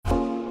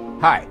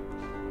Hi,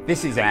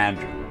 this is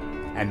Andrew,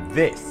 and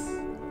this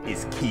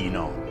is Keen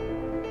On,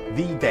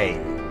 the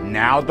daily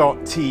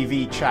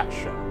now.tv chat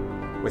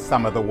show with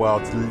some of the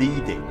world's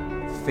leading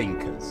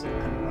thinkers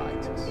and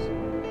writers.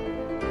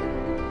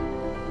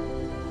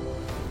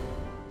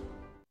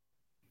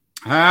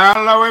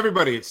 Hello,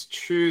 everybody. It's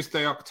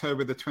Tuesday,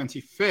 October the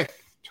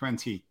 25th,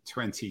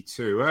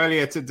 2022.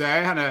 Earlier today,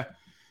 I had a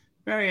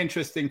very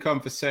interesting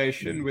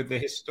conversation with the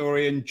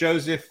historian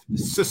Joseph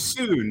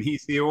Sassoon.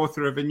 He's the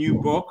author of a new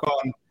book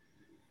on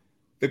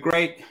the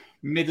great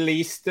Middle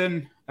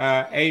Eastern,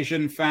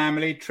 Asian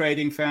family,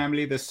 trading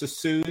family, the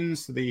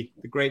Sassoons, the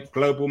great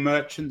global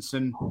merchants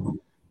and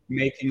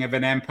making of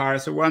an empire.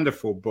 It's a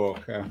wonderful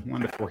book, a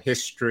wonderful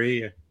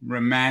history,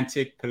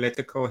 romantic,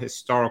 political,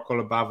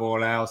 historical above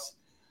all else.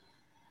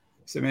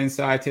 Some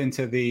insight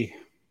into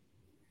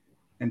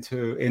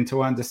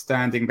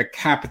understanding the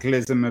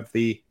capitalism of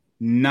the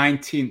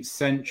 19th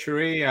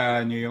century.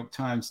 New York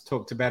Times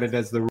talked about it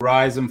as the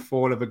rise and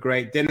fall of a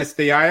great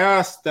dynasty. I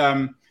asked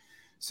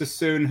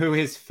Sassoon who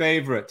his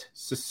favorite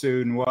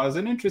Sassoon was,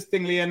 and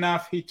interestingly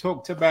enough, he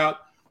talked about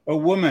a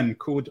woman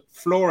called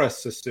Flora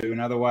Sassoon,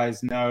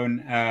 otherwise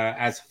known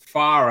as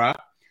Farah,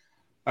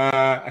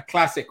 a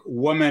classic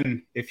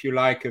woman, if you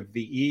like, of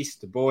the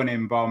East, born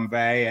in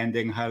Bombay,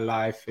 ending her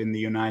life in the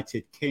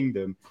United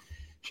Kingdom.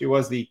 She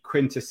was the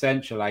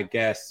quintessential, I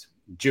guess,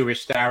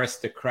 Jewish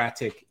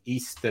aristocratic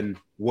Eastern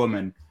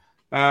woman.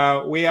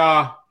 We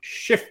are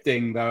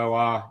shifting, though,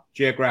 our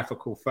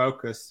geographical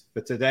focus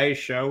for today's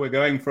show. We're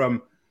going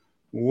from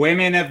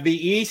women of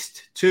the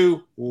East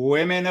to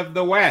women of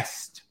the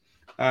West.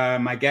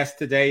 My guest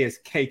today is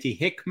Katie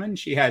Hickman.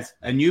 She has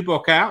a new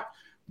book out,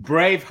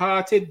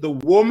 Bravehearted, the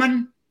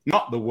women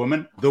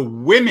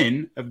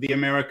of the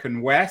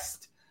American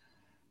West.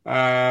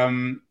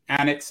 And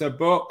it's a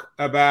book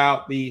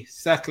about the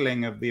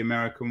settling of the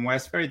American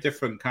West. Very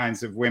different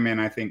kinds of women,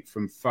 I think,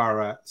 from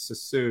Farah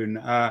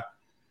Sassoon.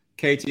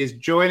 Katie is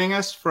joining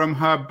us from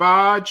her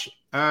barge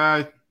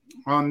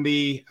on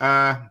the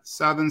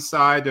southern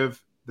side of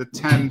the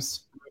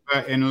Thames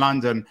River in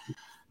London.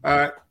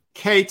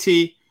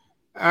 Katie,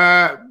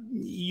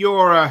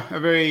 you're a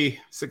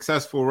very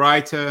successful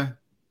writer,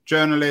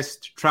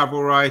 journalist,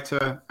 travel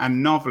writer,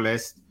 and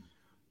novelist.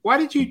 Why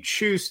did you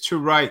choose to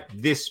write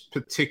this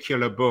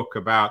particular book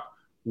about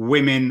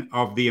women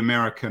of the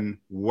American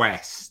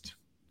West?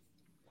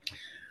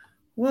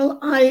 Well,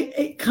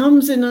 it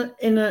comes in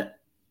a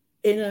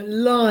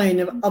line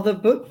of other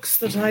books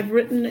that I've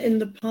written in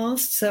the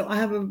past. So I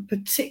have a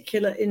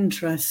particular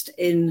interest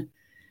in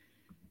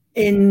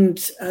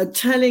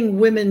telling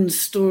women's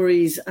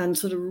stories and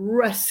sort of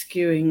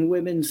rescuing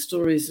women's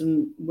stories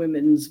and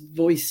women's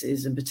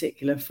voices in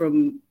particular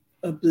from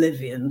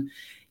oblivion.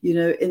 You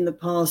know, in the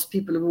past,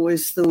 people have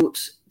always thought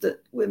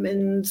that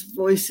women's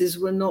voices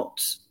were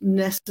not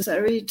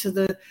necessary to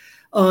the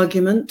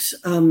argument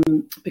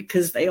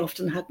because they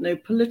often had no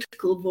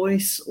political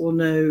voice or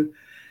no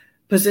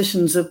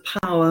positions of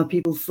power.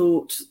 People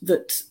thought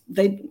that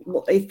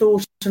what they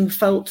thought and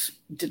felt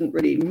didn't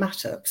really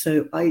matter.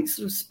 So I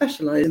sort of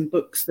specialize in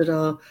books that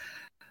are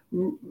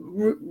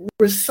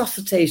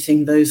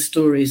resuscitating those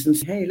stories and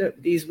say, hey,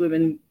 look, these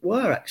women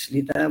were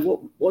actually there.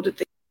 What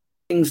did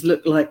things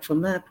look like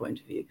from their point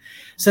of view?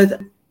 So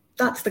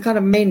that's the kind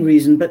of main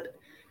reason. But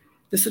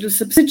the sort of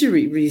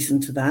subsidiary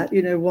reason to that,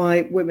 you know,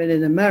 why women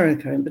in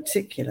America in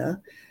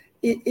particular,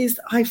 is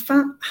I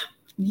found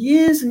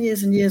years and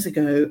years and years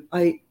ago,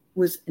 I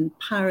was in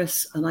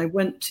Paris and I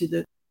went to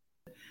the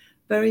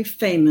very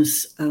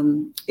famous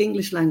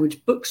English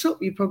language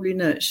bookshop. You probably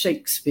know it,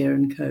 Shakespeare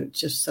 & Co.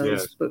 Just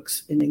sells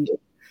books in English.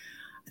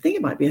 I think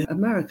it might be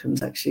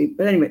Americans, actually.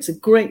 But anyway, it's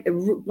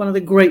one of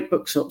the great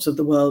bookshops of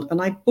the world.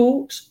 And I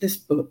bought this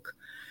book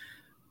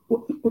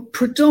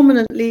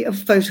predominantly of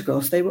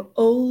photographs. They were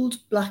old,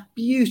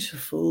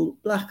 beautiful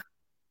black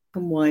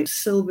and white,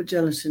 silver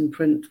gelatin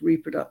print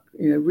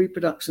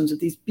reproductions of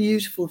these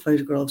beautiful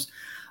photographs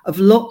of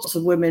lots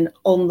of women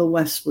on the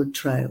westward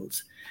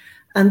trails.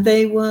 And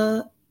they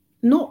were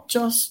not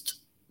just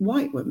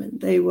white women.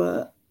 They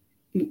were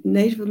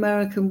Native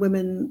American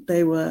women,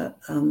 they were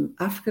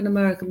African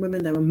American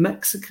women, they were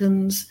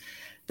Mexicans.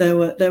 There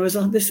was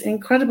this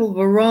incredible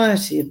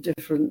variety of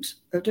different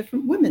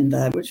women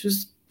there, which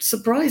was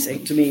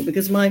surprising to me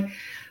because my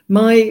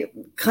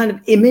kind of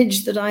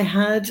image that I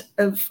had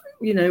of,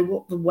 you know,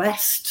 what the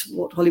West,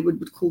 what Hollywood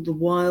would call the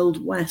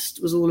Wild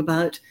West, was all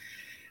about,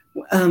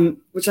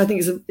 which I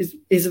think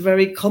is a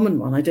very common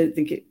one. I don't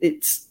think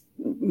it's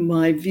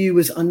my view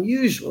was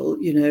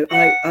unusual. You know,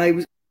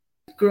 I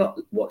grew up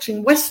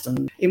watching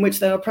Western, in which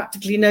there are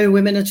practically no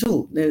women at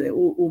all. They're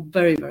all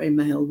very, very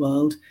male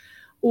world.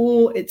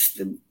 Or it's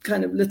the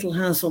kind of Little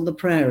House on the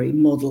Prairie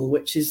model,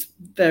 which is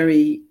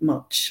very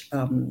much,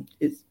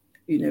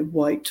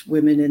 white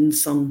women in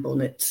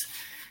sunbonnets.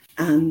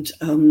 And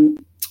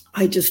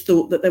I just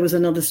thought that there was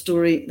another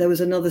story. There was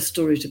another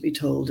story to be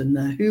told in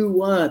there. Who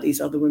were these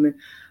other women,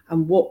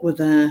 and what were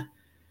their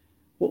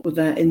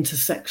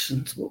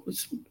intersections? What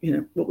was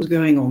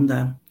going on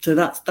there? So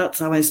that's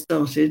how I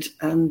started.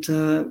 And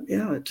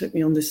it took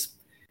me on this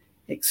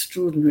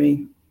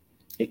extraordinary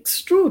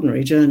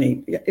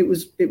journey.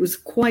 It was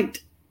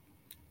quite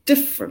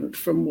different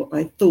from what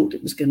I thought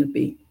it was going to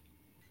be.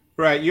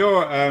 Right,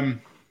 you're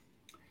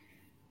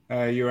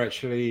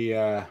actually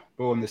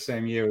born the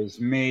same year as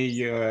me.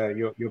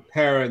 Your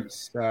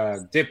parents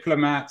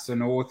diplomats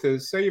and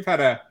authors, so you've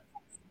had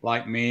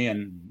like me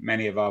and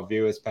many of our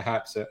viewers,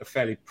 perhaps a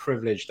fairly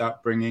privileged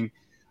upbringing.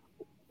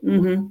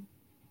 Mm-hmm.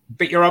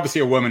 But you're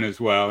obviously a woman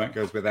as well. That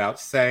goes without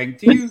saying.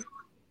 Do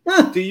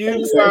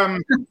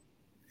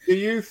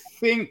you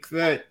think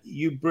that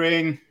you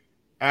bring,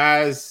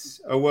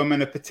 as a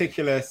woman, a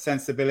particular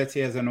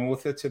sensibility as an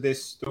author to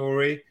this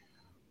story?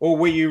 Or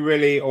were you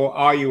really, or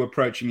are you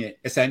approaching it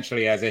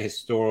essentially as a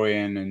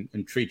historian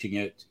and treating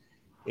it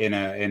in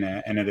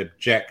an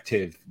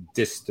objective,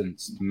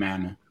 distanced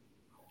manner?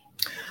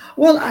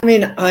 Well, I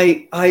mean,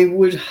 I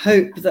would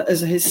hope that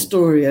as a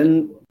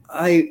historian,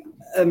 I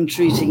am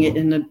treating it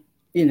in an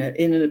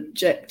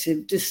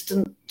objective,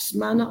 distant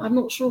manner. I'm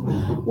not sure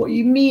what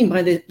you mean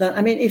by that.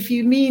 I mean, if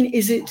you mean,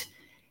 is it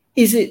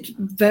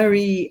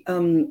very,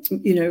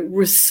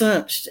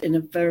 researched in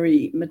a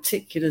very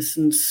meticulous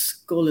and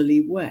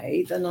scholarly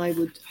way, then I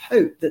would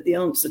hope that the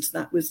answer to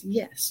that was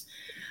yes.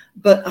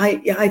 But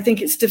I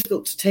think it's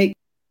difficult to take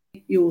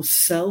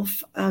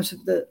yourself out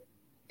of the.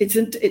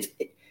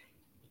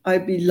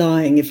 I'd be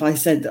lying if I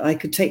said that I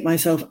could take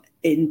myself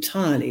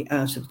entirely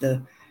out of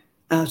the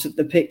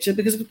picture,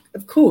 because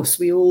of course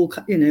we all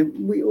come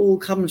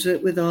to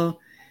it with our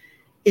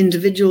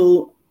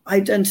individual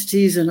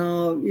identities and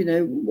our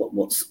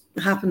what's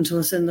happened to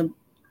us in the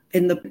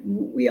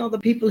we are the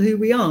people who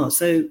we are,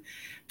 so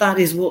that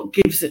is what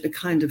gives it a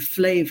kind of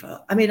flavor.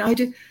 I mean, I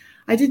did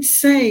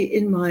say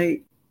in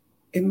my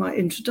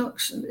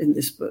introduction in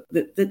this book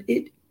that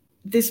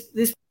this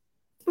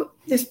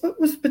book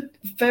was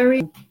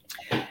very,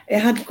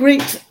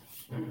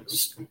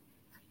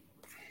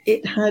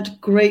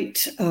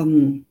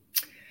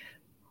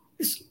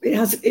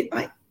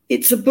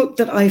 it's a book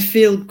that I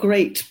feel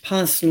great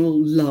personal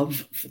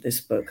love for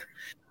this book,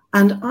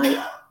 and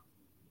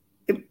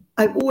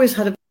I've always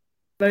had a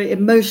very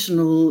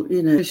emotional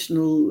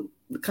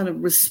kind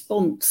of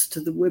response to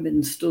the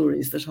women's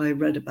stories that I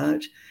read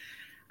about,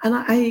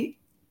 and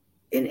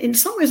in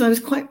some ways I was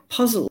quite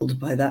puzzled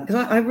by that,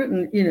 because I've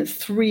written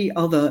 3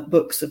 other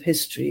books of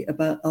history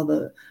about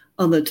other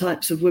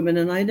types of women,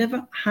 and I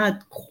never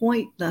had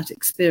quite that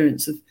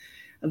experience of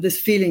this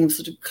feeling of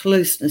sort of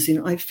closeness.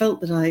 I felt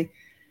that a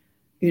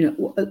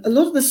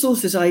lot of the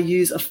sources I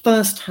use are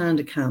first-hand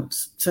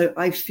accounts. So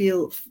I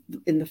feel,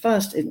 in the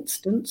first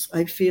instance,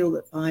 I feel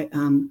that I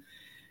am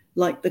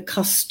like the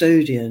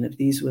custodian of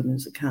these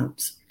women's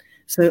accounts.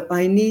 So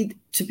I need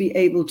to be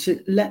able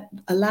to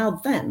allow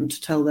them to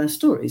tell their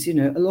stories. A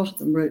lot of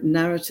them wrote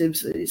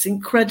narratives. It's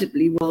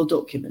incredibly well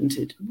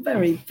documented,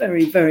 very,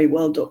 very, very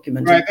well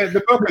documented. Right.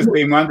 The book has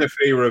been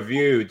wonderfully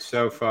reviewed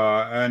so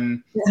far,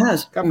 and it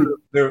has. A couple of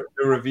the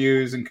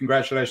reviews, and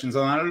congratulations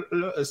on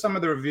that. Some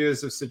of the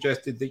reviewers have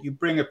suggested that you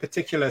bring a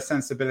particular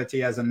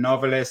sensibility as a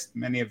novelist.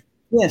 Many of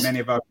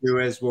our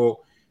viewers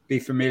will be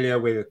familiar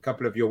with a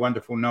couple of your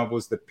wonderful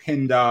novels, The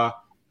Pindar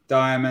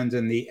Diamond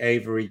and The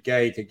Avery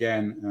Gate,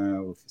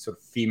 again, sort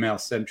of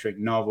female-centric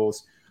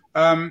novels.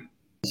 Do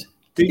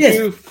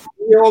you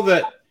feel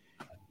that,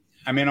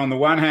 I mean, on the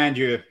one hand,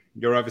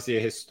 you're obviously a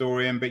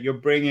historian, but you're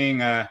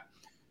bringing a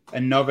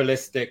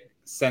novelistic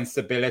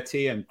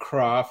sensibility and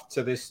craft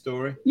to this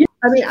story? Yeah,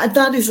 I mean,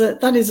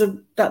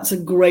 that's a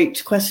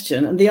great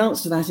question, and the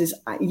answer to that is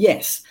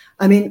yes.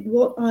 I mean,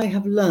 what I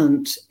have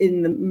learned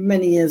in the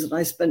many years that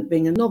I spent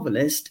being a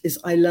novelist is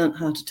I learned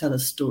how to tell a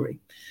story.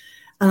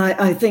 And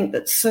I think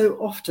that so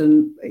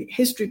often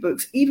history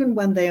books, even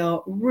when they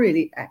are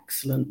really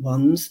excellent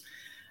ones,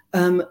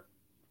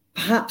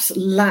 perhaps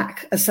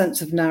lack a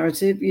sense of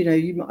narrative.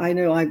 I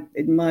know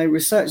in my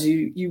research,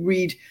 you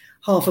read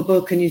half a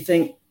book and you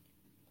think,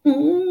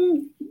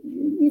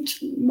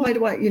 why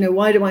do I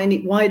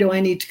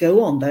need to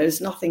go on? There is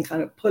nothing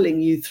kind of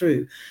pulling you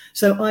through.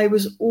 So I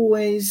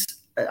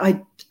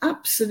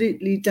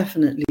absolutely,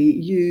 definitely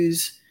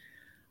use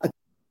a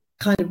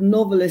kind of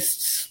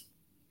novelist's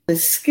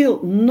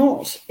skill,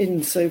 not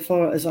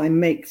insofar as I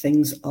make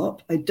things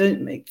up. I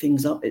don't make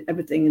things up.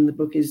 Everything in the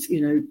book is,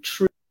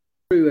 true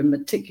and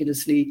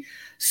meticulously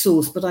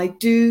sourced. But I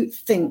do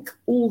think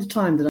all the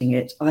time that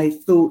I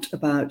thought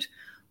about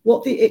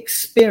what the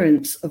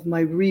experience of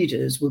my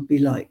readers would be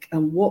like,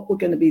 and what were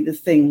going to be the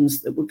things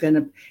that were going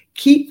to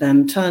keep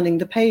them turning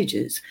the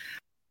pages.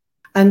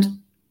 And,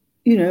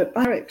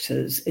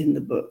 characters in the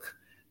book,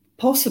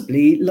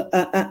 possibly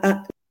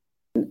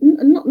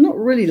not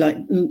really like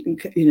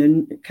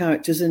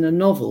characters in a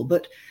novel,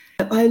 but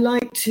I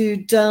like to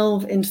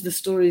delve into the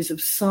stories of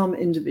some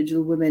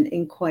individual women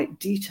in quite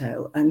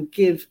detail and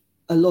give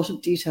a lot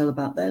of detail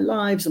about their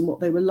lives and what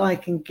they were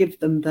like, and give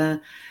them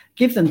their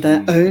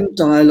own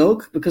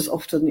dialogue, because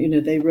often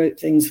they wrote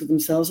things for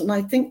themselves. And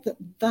I think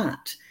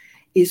that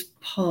is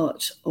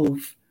part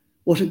of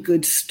what a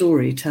good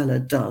storyteller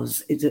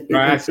does.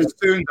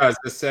 Sassoon does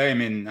the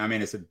same.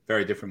 It's a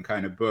very different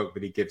kind of book,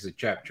 but he gives a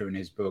chapter in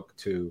his book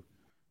to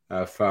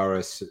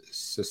Farah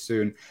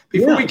Sassoon.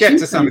 Before we get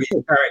to some of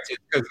these characters,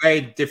 because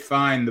they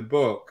define the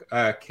book,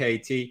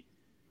 Katie,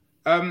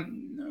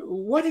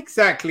 what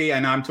exactly,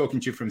 and I'm talking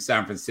to you from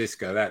San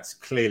Francisco, that's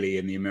clearly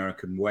in the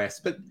American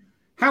West, but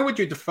how would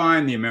you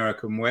define the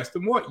American West,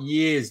 and what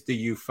years do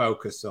you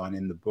focus on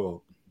in the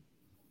book?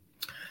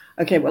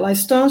 Okay, well, I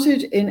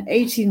started in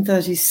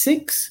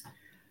 1836,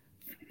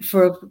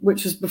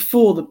 which was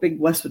before the big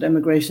westward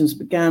emigrations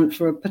began,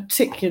 for a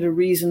particular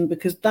reason,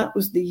 because that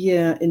was the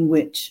year in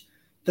which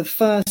the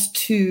first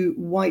two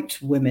white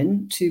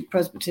women, two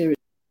Presbyterian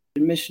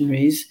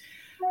missionaries,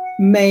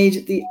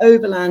 made the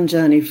overland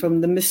journey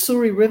from the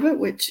Missouri River,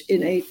 which in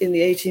the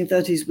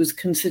 1830s was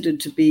considered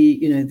to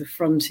be, the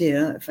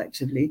frontier,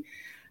 effectively,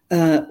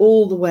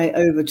 all the way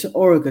over to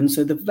Oregon,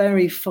 so the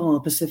very far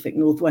Pacific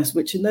Northwest,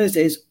 which in those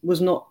days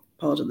was not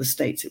part of the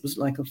States. It was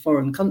like a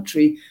foreign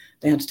country.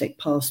 They had to take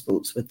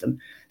passports with them.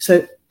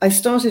 So I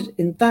started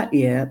in that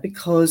year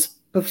because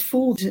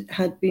before it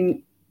had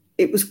been,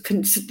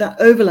 that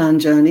overland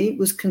journey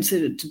was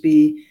considered to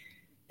be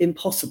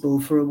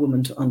impossible for a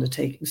woman to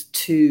undertake. It was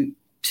too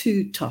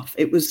tough.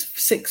 It was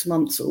 6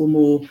 months or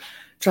more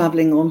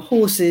traveling on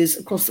horses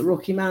across the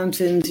Rocky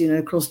Mountains,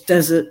 across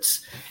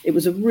deserts. It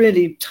was a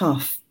really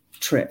tough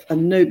trip,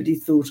 and nobody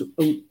thought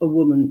a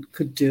woman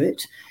could do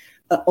it.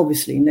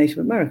 Obviously, Native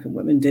American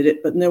women did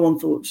it, but no one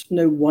thought,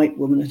 no white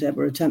woman had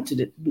ever attempted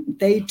it.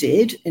 They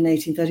did in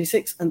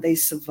 1836, and they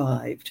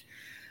survived.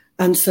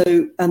 And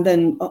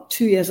then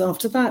 2 years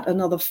after that,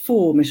 another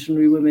 4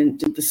 missionary women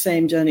did the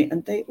same journey,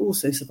 and they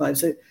also survived.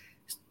 So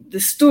the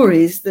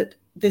stories that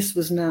this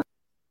was now,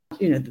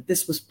 that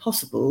this was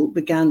possible,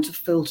 began to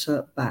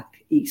filter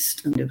back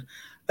east and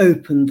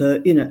open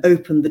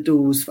the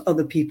doors for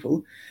other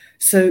people.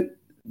 So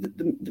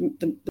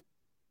the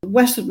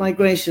westward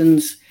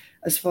migrations,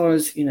 as far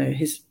as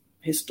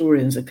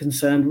historians are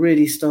concerned,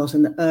 really start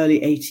in the early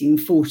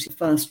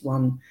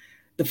 1840s.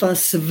 The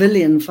first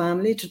civilian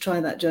family to try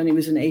that journey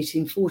was in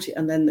 1840,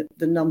 and then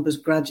the numbers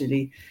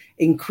gradually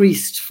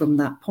increased from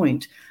that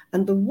point.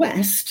 And the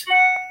West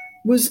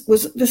was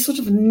this sort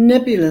of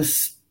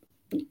nebulous.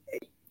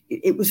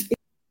 It was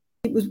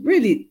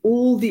really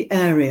all the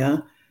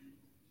area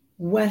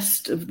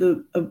west of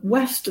the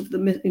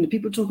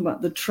people talk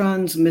about the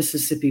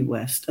Trans-Mississippi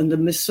West, and the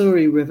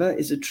Missouri River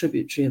is a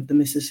tributary of the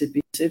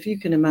Mississippi. So if you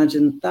can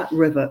imagine that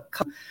river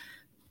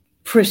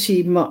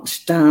pretty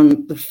much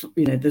down the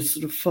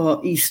sort of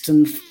far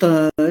eastern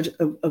third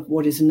of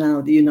what is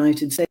now the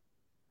United States.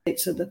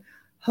 So the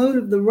whole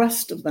of the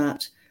rest of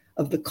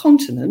the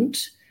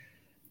continent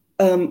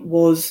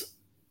was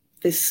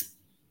this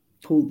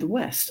called the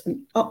West,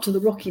 and up to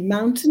the Rocky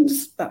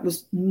Mountains, that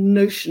was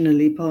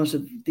notionally part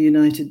of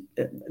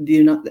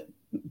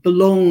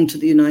belonged to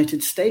the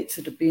United States.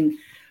 It had been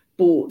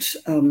bought,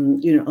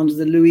 under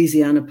the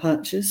Louisiana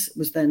Purchase. It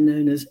was then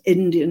known as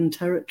Indian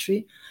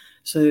Territory.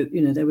 So,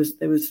 there was,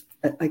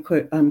 I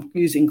quote, I'm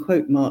using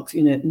quote marks,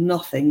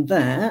 nothing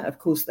there. Of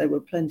course, there were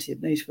plenty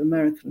of Native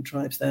American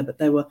tribes there, but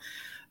there were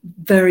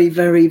very,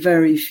 very,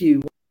 very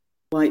few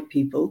white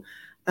people.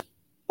 And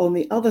on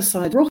the other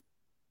side,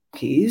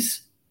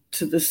 Rockies,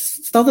 to the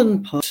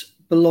southern part,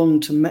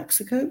 belonged to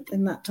Mexico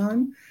in that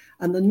time,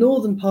 and the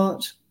northern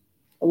part,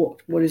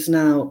 what is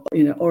now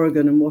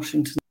Oregon and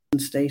Washington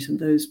State, and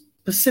those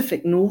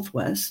Pacific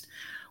Northwest,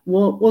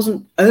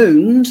 wasn't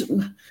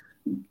owned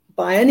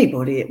by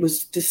anybody. It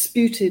was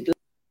disputed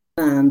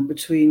land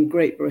between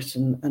Great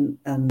Britain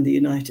and the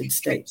United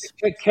States.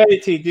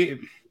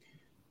 Katie,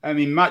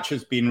 much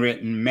has been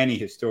written. Many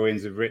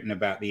historians have written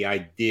about the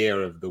idea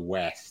of the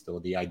West, or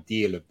the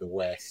ideal of the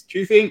West. Do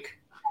you think,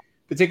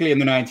 particularly in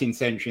the 19th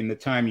century, in the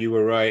time you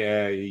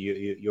were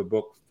your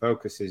book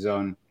focuses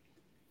on,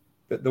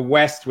 that the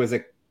West was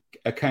a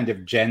kind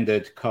of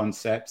gendered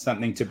concept,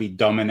 something to be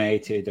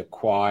dominated,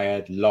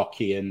 acquired,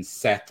 Lockean,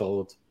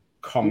 settled,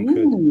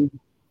 conquered? Ooh,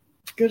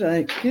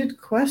 good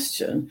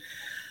question.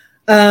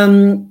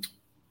 Well,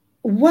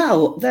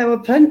 there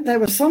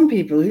were some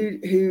people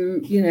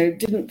who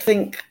didn't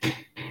think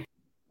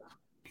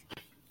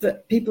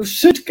that people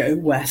should go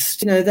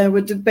west. There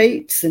were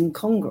debates in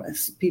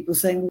Congress, people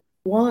saying,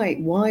 why,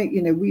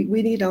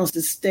 we need us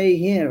to stay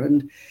here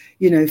and,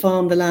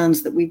 farm the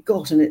lands that we've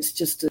got. And it's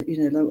just, a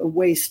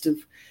waste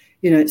of,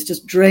 it's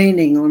just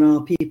draining on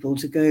our people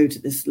to go to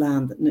this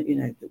land that,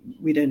 that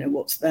we don't know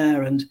what's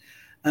there. And,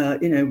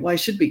 why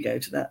should we go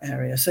to that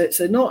area? So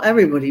not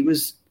everybody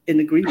was in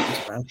agreement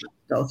about it to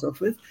start off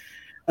with,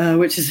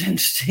 which is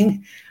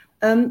interesting.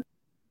 And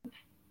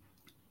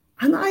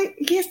that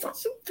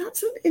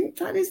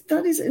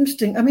is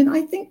interesting. I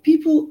think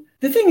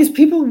the thing is,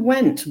 people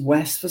went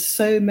west for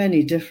so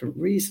many different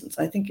reasons.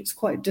 I think it's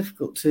quite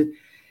difficult to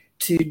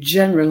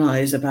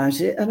generalize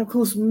about it. And of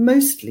course,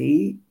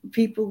 mostly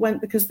people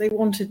went because they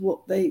wanted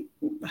what they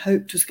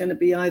hoped was going to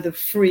be either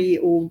free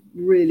or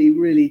really,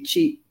 really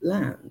cheap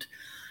land.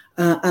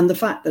 And the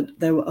fact that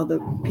there were other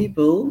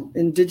people,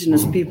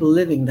 indigenous people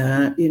living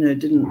there,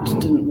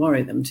 didn't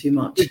worry them too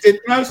much. Did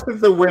most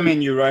of the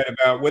women you write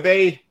about, were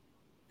they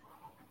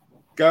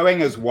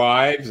going as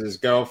wives, as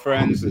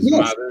girlfriends, as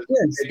mothers?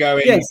 Yes, They're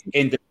going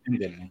independently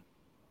independently.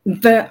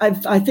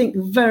 I think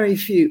very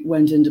few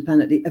went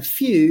independently. A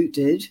few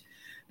did,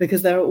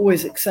 because there are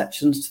always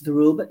exceptions to the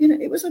rule. But,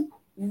 it was a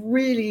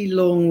really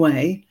long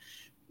way,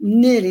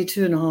 nearly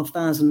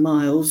 2,500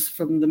 miles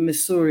from the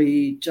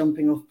Missouri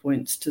jumping off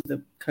points to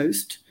the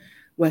coast,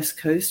 West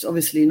Coast.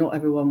 Obviously, not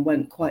everyone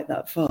went quite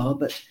that far,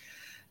 but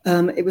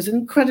it was an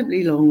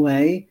incredibly long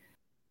way.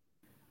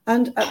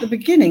 And at the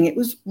beginning, it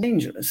was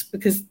dangerous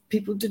because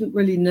people didn't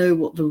really know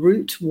what the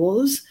route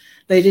was.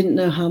 They didn't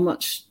know how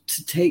much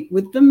to take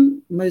with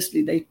them.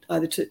 Mostly they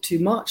either took too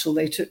much or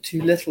they took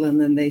too little, and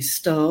then they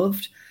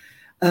starved.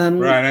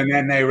 Right, and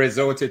then they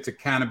resorted to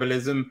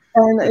cannibalism.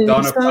 And the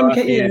Donner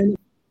Party is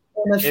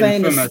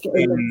infamous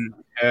in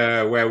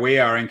where we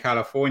are in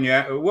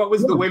California. What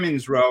was the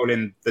women's role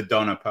in the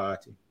Donner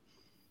Party?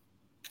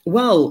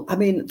 Well, I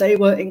mean, they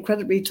were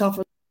incredibly tough,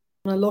 and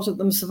a lot of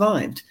them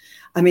survived.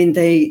 I mean,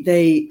 I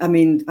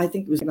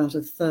think it was about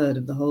a third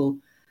of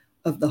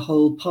the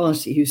whole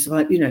party who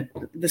survived.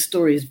 The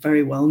story is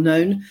very well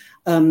known.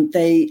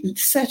 They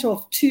set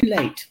off too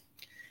late.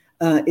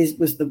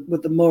 Was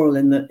the moral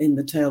in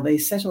the tale? They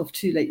set off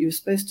too late. You were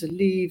supposed to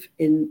leave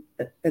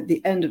at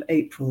the end of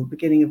April,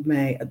 beginning of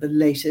May at the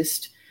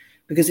latest,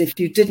 because if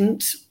you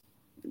didn't,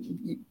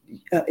 you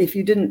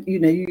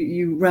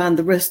ran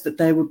the risk that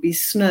there would be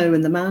snow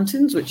in the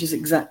mountains, which is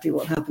exactly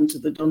what happened to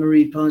the Donna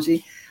Reed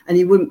Party, and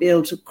you wouldn't be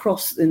able to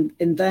cross,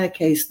 in their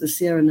case, the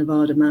Sierra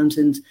Nevada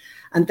mountains.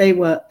 And they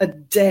were a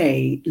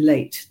day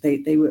late.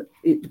 They were,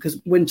 because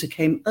winter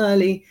came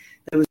early.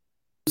 There was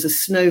a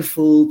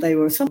snowfall. They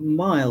were some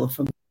mile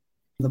from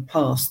the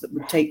pass that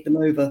would take them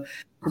over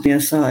to the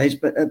other side,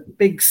 but a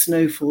big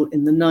snowfall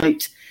in the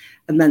night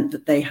meant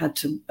that they had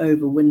to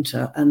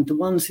overwinter, and the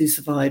ones who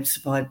survived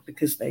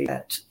because they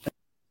had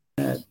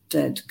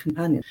dead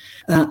companions.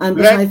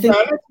 Let's move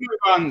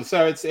on.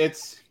 So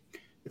it's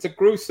a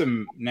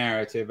gruesome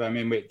narrative. I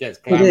mean, it gets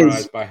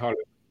glamorized by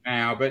Hollywood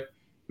now, but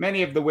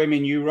many of the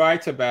women you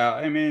write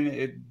about, I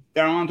mean,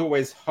 there aren't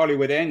always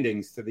Hollywood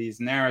endings to these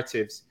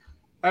narratives.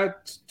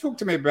 Talk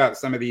to me about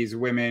some of these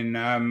women.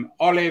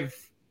 Olive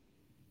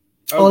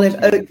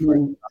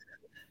Oakman.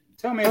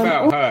 Tell me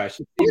about her.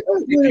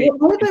 Olive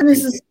Oakman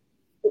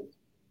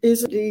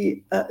is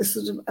a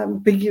sort of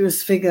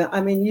ambiguous figure.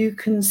 I mean, you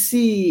can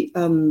see,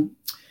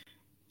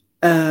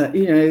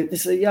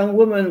 there's a young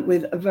woman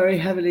with a very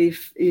heavily,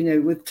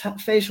 with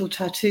facial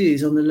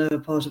tattoos on the lower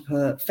part of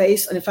her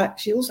face. And in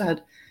fact, she also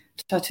had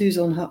tattoos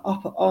on her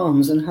upper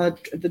arms, and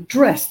the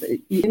dress that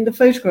in the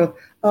photograph.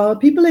 Are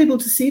people able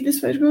to see this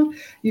photograph?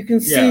 You can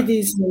see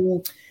these,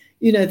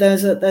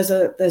 there's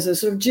a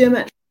sort of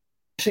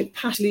geometric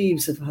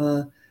sleeves of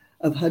her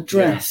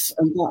dress,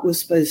 and that was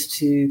supposed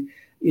to,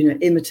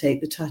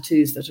 imitate the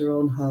tattoos that are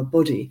on her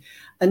body.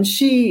 And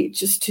she,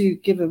 just to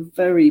give a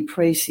very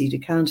précis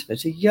account of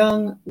it, a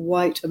young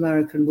white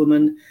American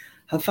woman.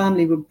 Her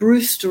family were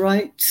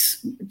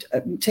Brewsterites,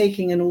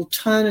 taking an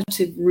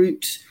alternative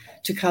route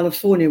to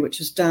California,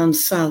 which is down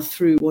south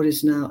through what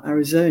is now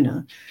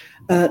Arizona.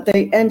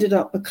 They ended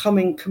up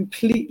becoming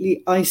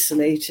completely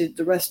isolated.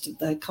 The rest of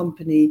their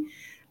company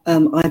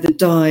either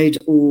died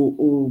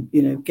or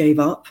gave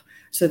up.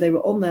 So they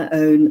were on their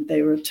own.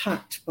 They were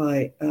attacked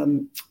by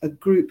a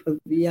group of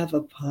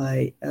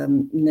Yavapai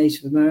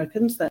Native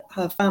Americans. That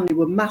her family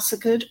were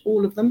massacred,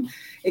 all of them,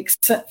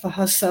 except for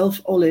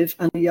herself, Olive,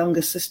 and a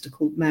younger sister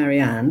called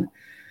Marianne.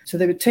 So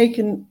they were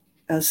taken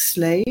as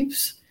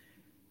slaves.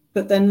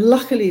 But then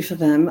luckily for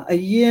them, a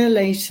year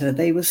later,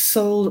 they were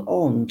sold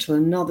on to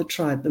another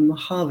tribe, the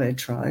Mojave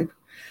tribe,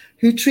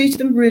 who treated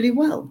them really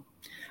well.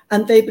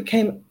 And they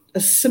became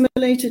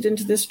assimilated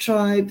into this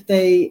tribe.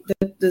 The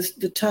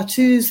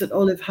tattoos that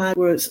Olive had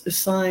were a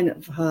sign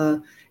of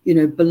her,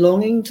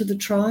 belonging to the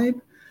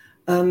tribe.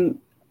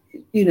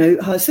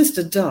 Her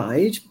sister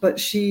died, but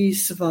she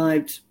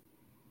survived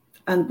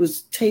and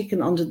was taken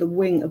under the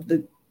wing of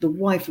the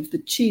wife of the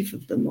chief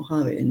of the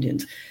Mojave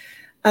Indians,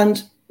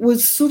 and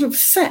was sort of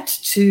set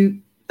to,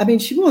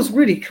 she was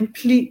really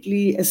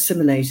completely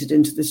assimilated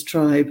into this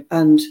tribe,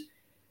 and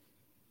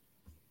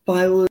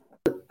by all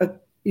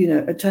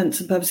intents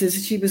and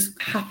purposes, she was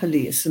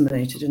happily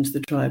assimilated into the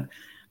tribe.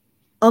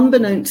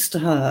 Unbeknownst to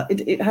her,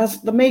 it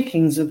has the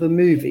makings of a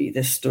movie,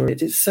 this story.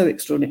 It is so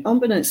extraordinary.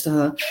 Unbeknownst to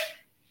her,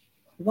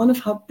 one of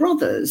her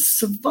brothers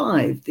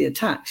survived the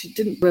attack. She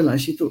didn't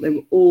realize, she thought they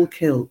were all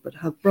killed, but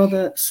her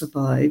brother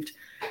survived.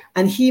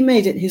 And he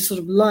made it his sort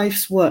of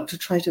life's work to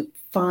try to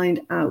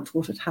find out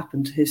what had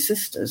happened to his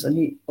sisters. And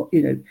he,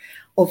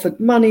 offered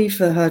money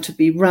for her to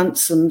be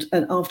ransomed.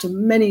 And after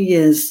many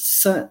years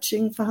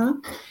searching for her,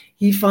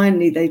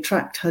 they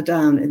tracked her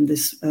down in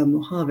this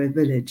Mojave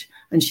village,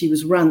 and she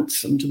was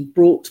ransomed and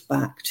brought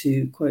back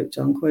to quote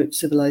unquote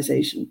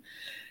civilization.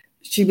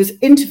 She was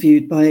taken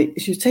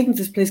to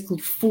this place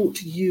called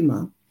Fort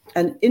Yuma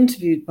and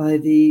interviewed by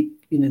the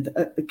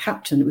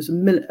captain. It was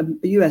a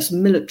US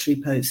military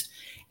post,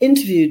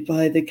 interviewed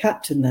by the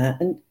captain there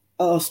and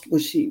asked,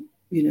 was she,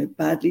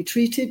 badly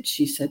treated?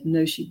 She said,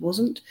 no, she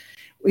wasn't.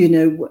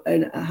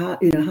 And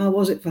how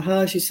was it for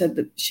her? She said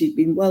that she'd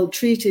been well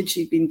treated.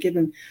 She'd been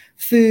given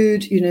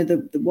food.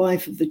 The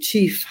wife of the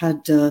chief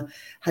had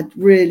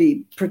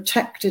really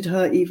protected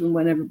her, even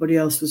when everybody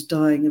else was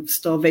dying of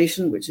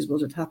starvation, which is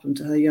what had happened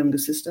to her younger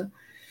sister.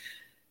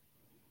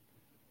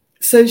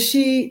 So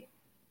she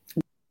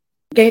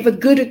gave a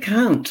good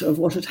account of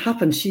what had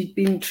happened. She'd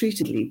been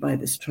treated by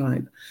this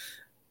tribe.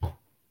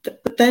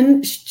 But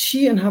then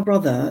she and her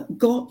brother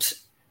got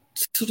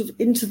sort of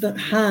into the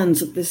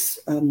hands of this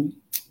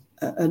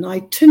an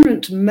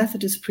itinerant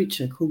Methodist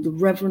preacher called the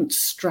Reverend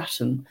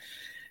Stratton,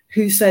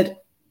 who said,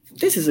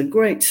 "This is a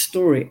great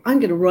story.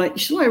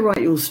 Shall I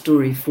write your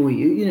story for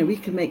you? We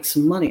can make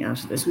some money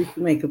out of this.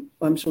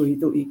 I'm sure he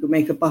thought he could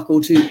make a buck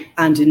or two,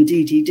 and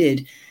indeed he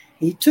did.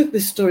 He took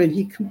this story and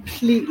he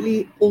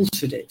completely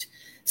altered it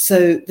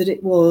so that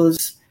it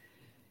was,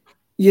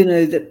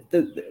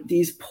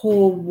 these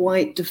poor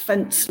white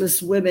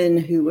defenseless women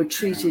who were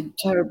treated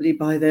terribly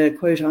by their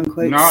quote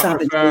unquote not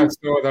savages. the first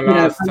or the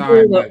last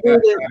time that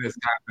has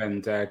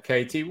happened,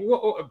 Katie.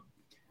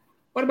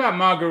 What about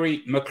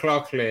Marguerite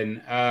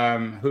McLaughlin,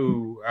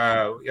 who,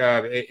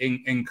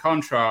 in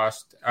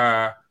contrast,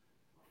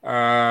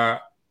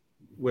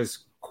 was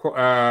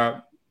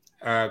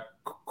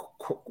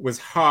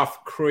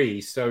half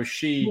Cree, so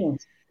she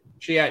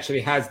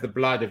actually has the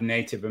blood of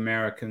Native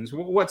Americans.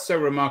 What's so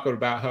remarkable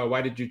about her?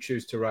 Why did you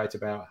choose to write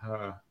about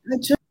her?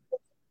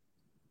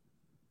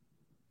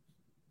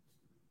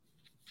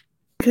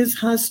 Because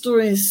her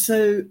story is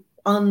so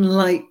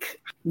unlike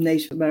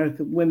Native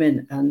American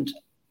women and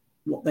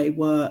what they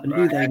were and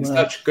who they were.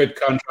 Such good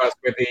contrast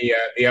with the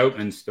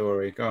Oatman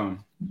story. Go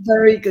on.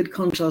 Very good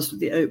contrast with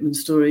the Oatman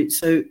story.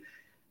 So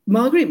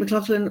Marguerite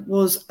McLaughlin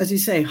was, as you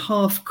say,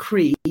 half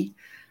Cree,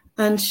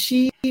 and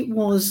she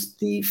was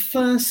the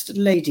first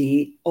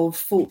lady of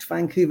Fort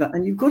Vancouver.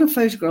 And you've got a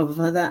photograph of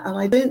her there, and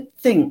I don't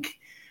think,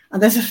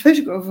 and there's a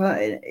photograph of her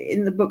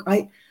in the book,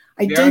 I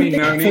don't think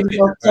the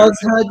photograph does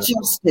her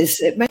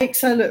justice. It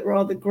makes her look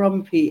rather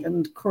grumpy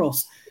and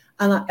cross.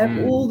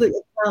 And all the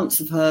accounts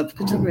of her,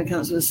 contemporary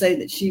accounts, will say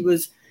that she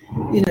was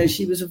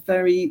a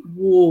very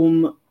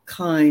warm,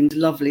 kind,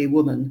 lovely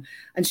woman.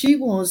 And she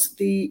was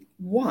the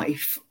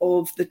wife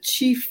of the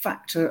chief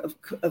factor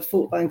of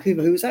Fort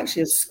Vancouver, who was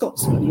actually a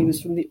Scotsman. He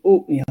was from the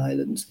Orkney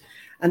Islands.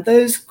 And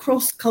those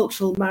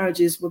cross-cultural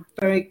marriages were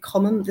very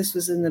common. This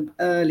was in the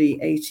early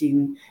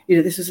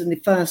this was in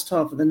the first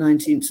half of the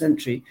 19th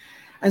century.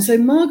 And so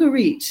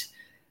Marguerite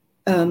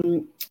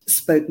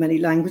spoke many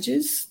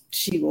languages.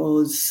 She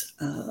was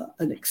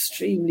an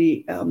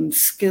extremely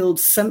skilled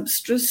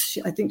sempstress.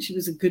 I think she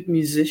was a good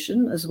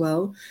musician as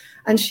well.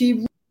 And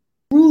she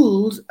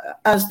ruled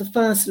as the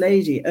first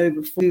lady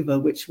over Vancouver,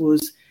 which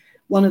was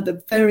one of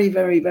the very,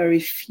 very, very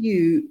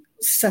few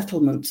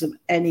settlements of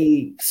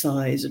any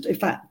size. In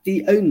fact,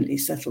 the only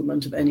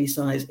settlement of any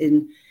size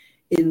in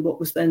what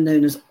was then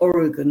known as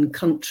Oregon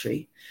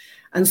country.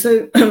 And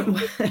so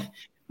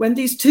when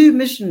these two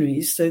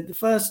missionaries, so the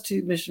first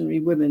two missionary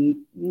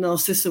women,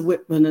 Narcissa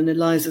Whitman and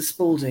Eliza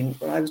Spalding,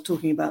 where I was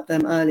talking about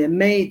them earlier,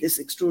 made this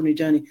extraordinary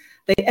journey,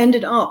 they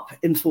ended up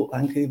in Fort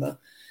Vancouver.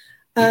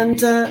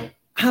 And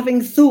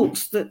having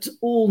thought that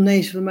all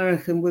Native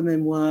American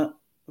women were,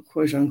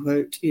 quote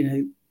unquote,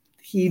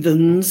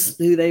 heathens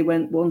who they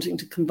went wanting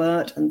to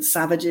convert and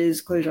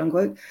savages, quote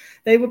unquote,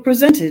 they were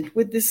presented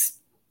with this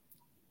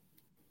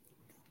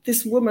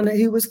woman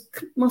who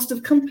must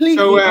have completely.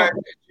 So,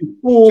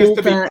 just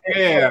to be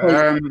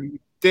clear,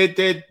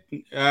 did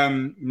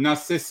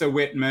Narcissa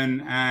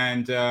Whitman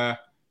and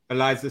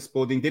Eliza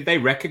Spalding, did they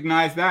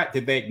recognize that?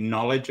 Did they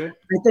acknowledge it?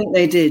 I think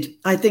they did.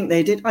 I think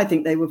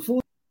they were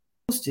forced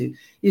to.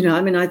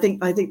 I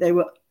think they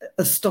were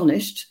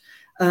astonished.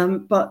 She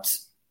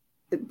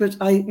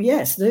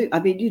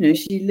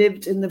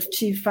lived in the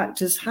chief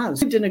factor's house.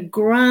 She lived in a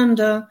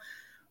grander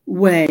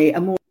way,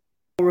 a more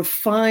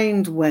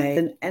refined way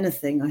than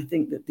anything I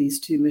think that these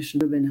two mission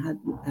women had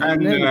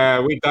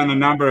known. We've done a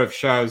number of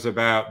shows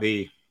about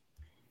the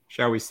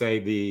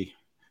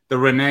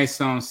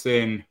Renaissance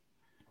in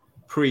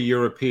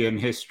pre-European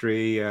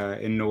history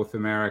in North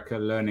America,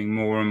 learning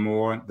more and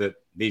more that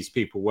these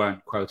people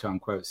weren't quote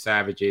unquote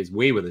savages.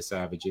 We were the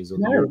savages, or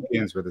the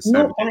Europeans were the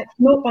savages.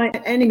 Not by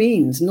any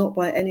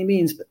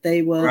means, but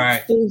they were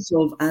thought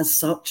of as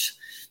such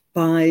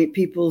by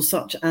people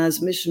such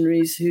as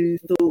missionaries who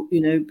thought,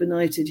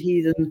 benighted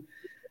heathen,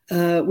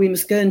 we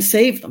must go and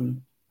save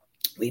them.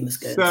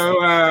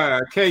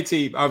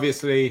 Katie,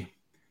 obviously,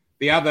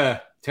 the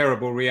other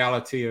terrible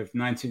reality of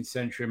 19th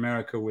century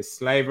America was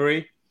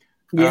slavery.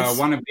 Yes.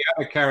 One of the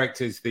other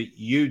characters that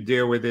you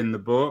deal with in the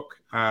book,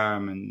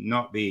 and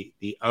not the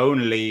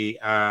only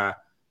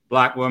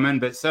Black woman,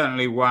 but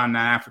certainly one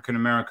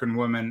African-American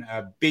woman,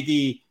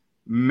 Biddy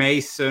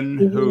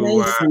Mason,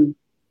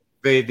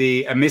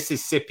 a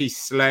Mississippi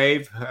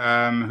slave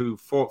who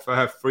fought for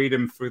her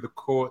freedom through the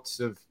courts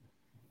of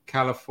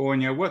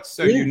California. What's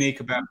so unique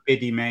about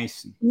Biddy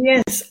Mason?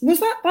 Yes. Was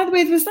that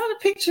a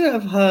picture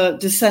of her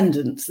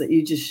descendants that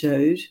you just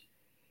showed?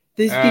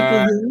 These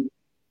people who...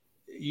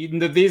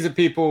 these are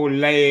people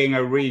laying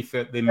a wreath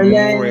at the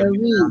memorial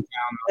in downtown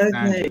Los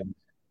Angeles.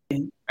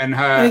 And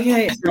her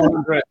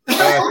 200th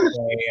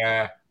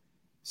birthday,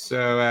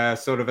 so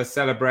sort of a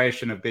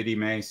celebration of Biddy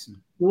Mason.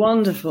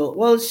 Wonderful.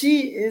 Well,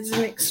 she is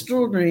an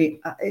extraordinary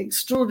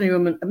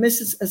woman,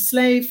 a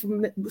slave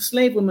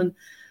woman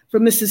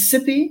from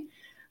Mississippi.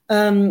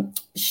 The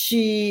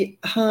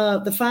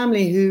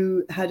family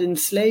who had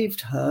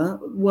enslaved her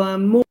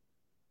were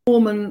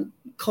Mormon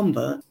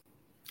converts,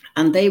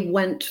 and they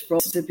went from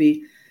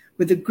Mississippi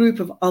with a group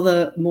of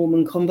other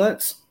Mormon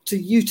converts to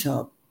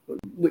Utah,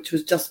 which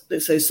was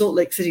so Salt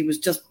Lake City was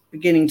just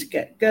beginning to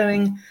get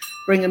going.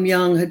 Brigham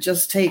Young had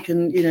just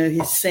taken,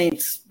 his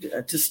saints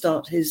to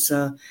start his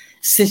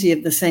city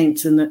of the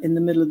saints in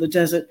the middle of the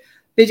desert.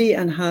 Biddy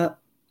and her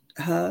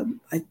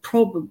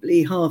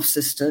probably half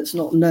sister, it's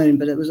not known,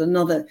 but it was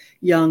another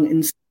young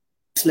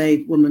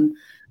enslaved woman,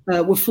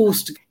 were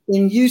forced to.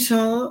 In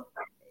Utah,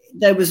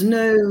 there was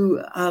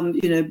no,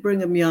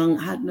 Brigham Young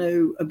had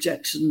no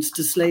objections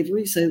to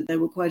slavery. So there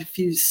were quite a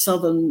few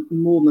Southern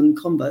Mormon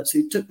converts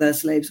who took their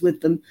slaves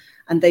with them,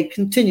 and they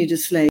continued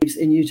as slaves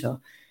in Utah.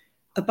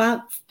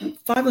 About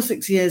 5 or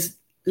 6 years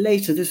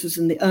later, this was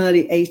in the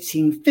early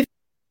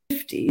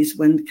 1850s,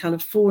 when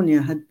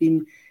California had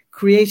been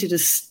created a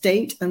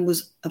state and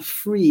was a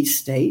free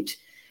state.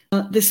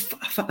 I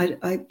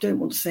don't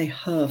want to say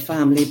her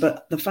family,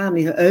 but the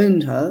family who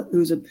owned her, who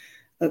was a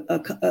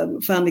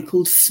family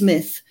called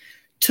Smith,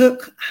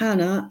 took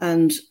Hannah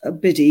and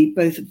Biddy,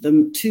 both of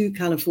them, to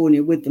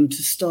California with them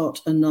to start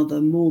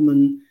another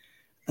Mormon,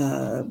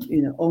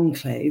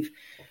 enclave.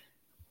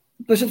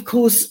 But of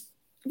course,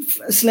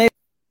 slavery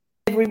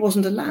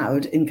wasn't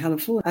allowed in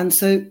California, and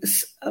so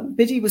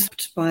Biddy was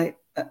by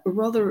a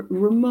rather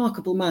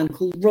remarkable man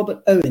called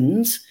Robert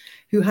Owens,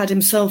 who had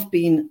himself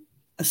been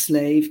a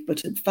slave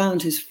but had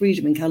found his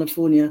freedom in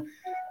California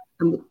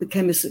and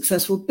became a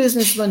successful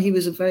businessman. He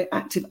was a very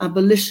active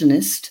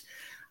abolitionist.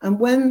 And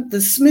when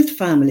the Smith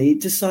family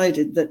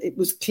decided that it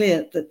was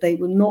clear that they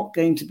were not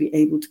going to be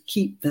able to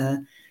keep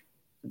their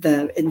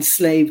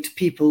enslaved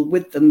people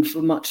with them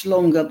for much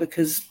longer,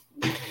 because,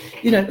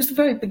 it was the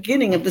very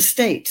beginning of the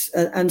state.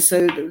 And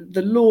so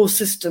the law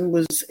system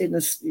was in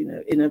a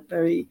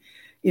very,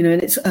 in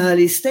its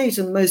early state,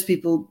 and most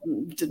people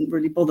didn't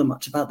really bother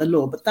much about the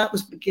law, but that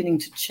was beginning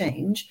to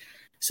change.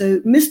 So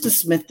Mr.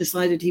 Smith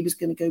decided he was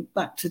going to go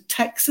back to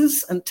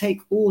Texas and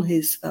take all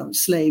his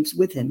slaves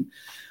with him.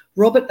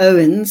 Robert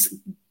Owens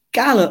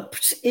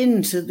galloped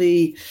into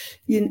the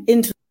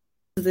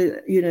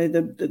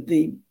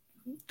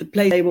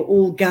place. They were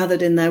all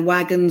gathered in their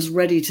wagons,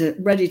 ready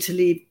to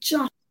leave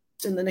just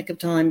in the nick of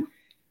time,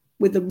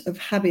 with a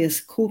habeas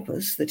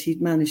corpus that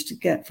he'd managed to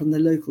get from the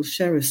local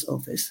sheriff's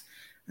office.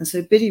 And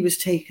so Biddy was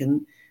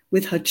taken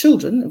with her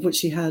children, of which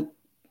she had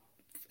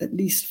at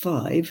least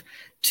 5,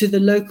 to the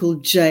local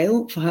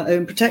jail for her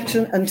own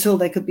protection until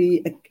there could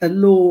be a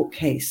law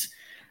case.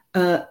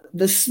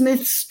 The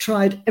Smiths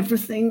tried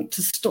everything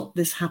to stop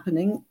this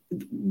happening.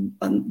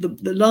 And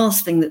the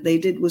last thing that they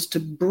did was to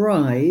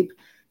bribe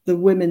the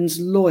women's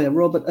lawyer.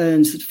 Robert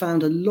Owens had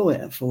found a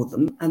lawyer for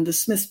them, and the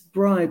Smiths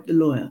bribed the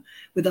lawyer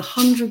with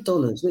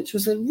 $100, which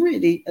was a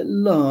really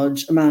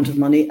large amount of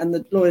money. And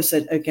the lawyer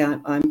said, "Okay,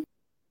 I'm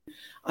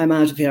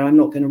out of here. I'm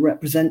not going to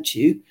represent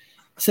you."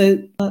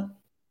 So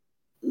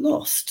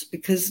lost,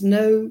 because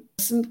no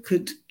person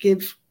could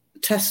give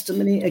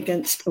testimony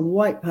against a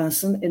white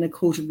person in a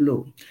court of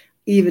law,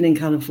 even in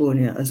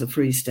California as a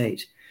free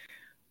state.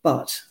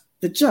 But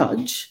the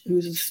judge, who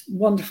was a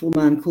wonderful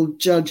man called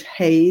Judge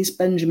Hayes,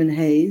 Benjamin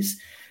Hayes,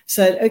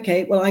 said,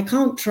 "Okay, well, I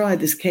can't try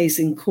this case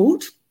in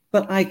court,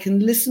 but I can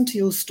listen to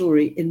your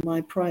story in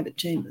my private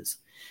chambers."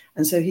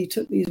 And so he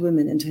took these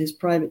women into his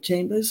private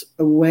chambers,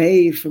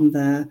 away from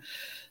their,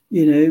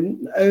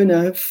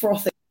 owner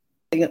frothing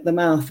at the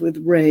mouth with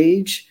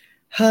rage,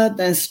 heard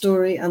their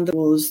story, and there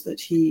was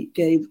that he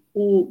gave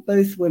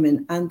both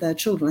women and their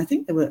children, I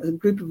think there were a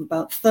group of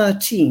about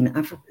 13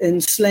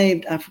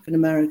 enslaved African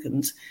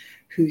Americans,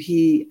 who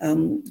he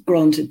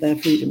granted their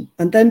freedom.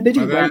 And then Biddy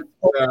became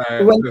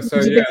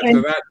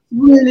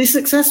really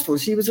successful.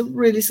 She was a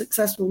really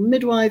successful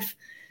midwife.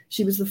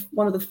 She was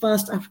one of the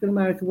first African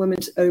American women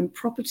to own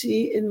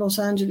property in Los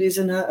Angeles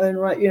in her own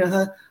right.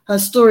 Her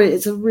story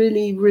is a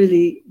really,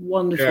 really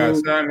wonderful. Yeah,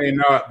 certainly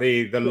not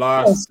the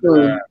last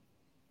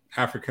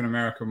African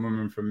American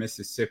woman from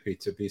Mississippi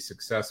to be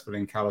successful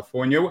in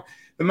California.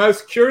 The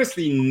most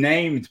curiously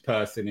named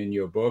person in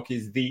your book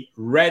is the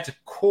Red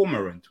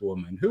Cormorant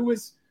woman. Who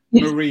was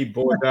Marie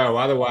Bordeaux,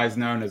 otherwise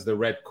known as the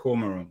Red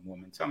Cormorant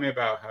woman? Tell me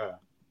about her.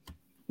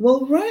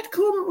 Well, Red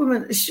Cormorant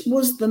woman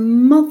was the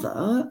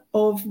mother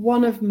of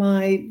one of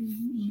my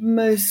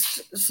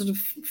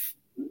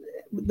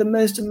the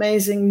most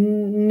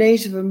amazing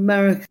Native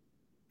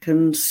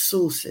American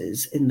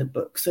sources in the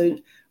book. So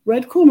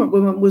Red Cormorant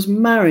woman was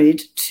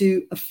married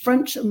to a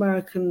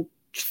French-American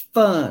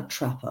fur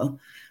trapper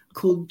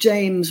called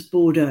James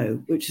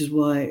Bordeaux, which is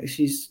why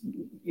she's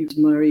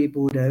Marie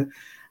Bordeaux.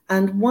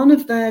 And one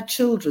of their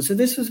children, so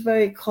this was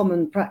very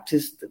common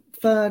practice, that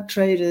fur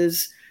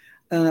traders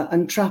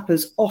and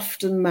trappers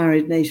often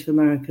married Native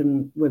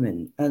American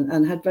women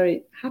and had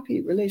very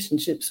happy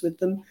relationships with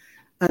them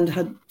and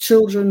had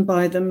children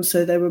by them.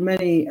 So there were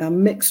many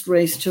mixed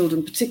race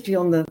children,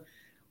 particularly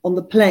on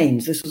the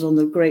plains. This was on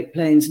the Great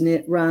Plains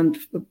around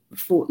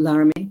Fort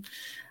Laramie,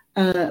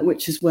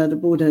 which is where the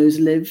Bordeaux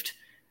lived.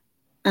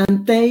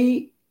 And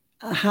they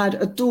had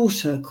a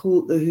daughter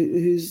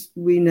who's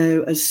we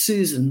know as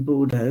Susan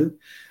Bordeaux.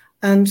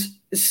 And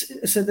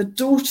so the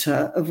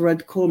daughter of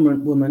Red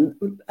Cormorant Woman,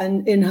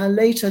 and in her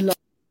later life,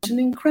 an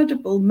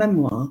incredible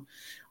memoir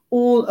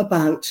all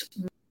about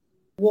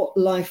what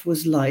life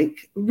was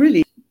like,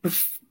 really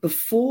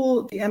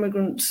before the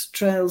emigrant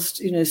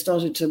trails,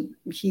 started to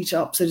heat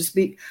up, so to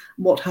speak,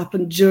 what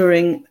happened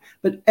during,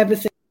 but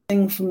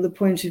everything from the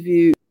point of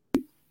view,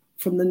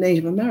 from the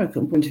Native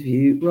American point of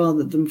view,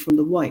 rather than from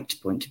the white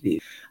point of view.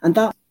 And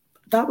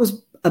that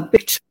was a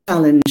big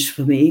challenge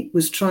for me,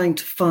 was trying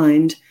to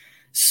find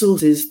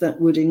sources that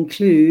would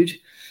include,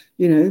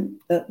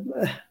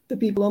 the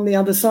people on the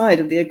other side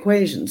of the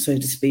equation, so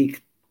to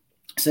speak.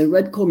 So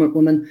Red Cormorant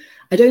Woman,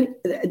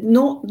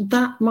 not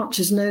that much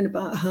is known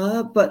about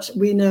her, but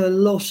we know a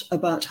lot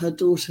about her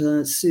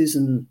daughter,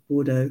 Susan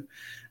Bordeaux,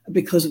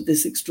 because of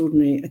this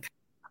extraordinary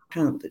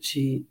account that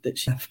she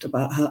left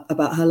about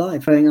her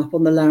life growing up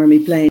on the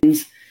Laramie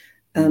Plains,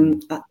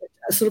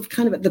 sort of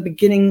kind of at the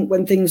beginning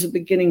when things are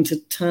beginning to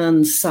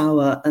turn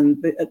sour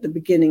and at the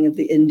beginning of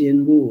the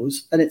Indian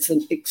Wars. And it's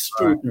an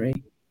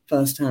extraordinary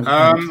first-hand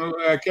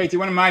account. Katie,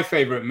 one of my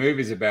favorite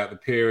movies about the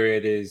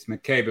period is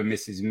McCabe and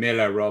Mrs.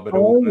 Miller, Robert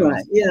Altman's.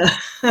 Right, yeah.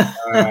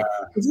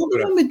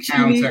 Sort of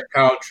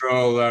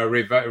countercultural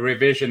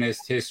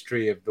revisionist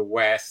history of the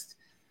West,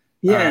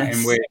 yes.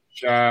 In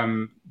which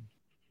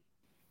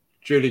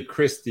Julie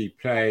Christie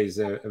plays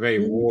a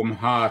very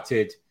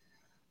warm-hearted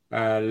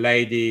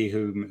lady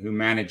who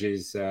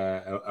manages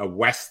a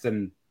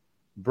Western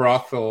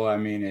brothel. I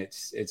mean,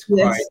 it's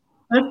quite.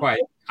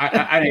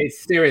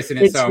 It's serious in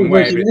its own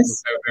way, but it's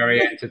also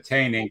very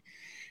entertaining.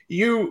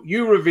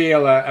 You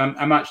reveal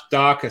a much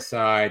darker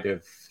side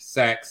of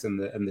sex and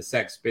the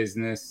sex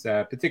business,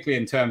 particularly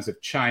in terms of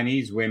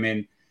Chinese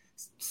women.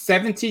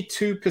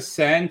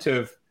 72%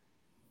 of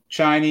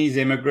Chinese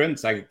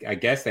immigrants, I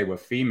guess they were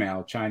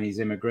female Chinese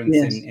immigrants,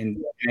 yes,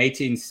 in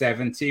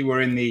 1870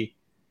 were in the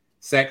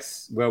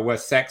were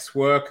sex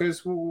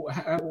workers.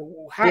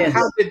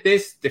 How did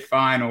this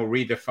define or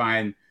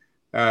redefine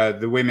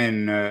the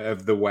women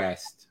of the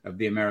West, of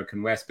the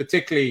American West,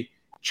 particularly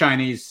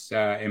Chinese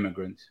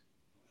immigrants?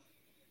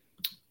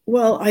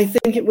 Well, I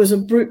think it was a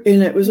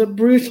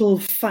brutal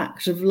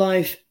fact of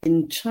life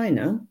in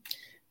China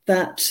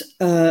that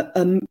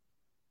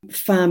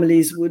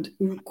families would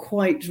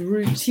quite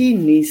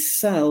routinely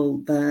sell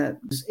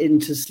theirs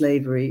into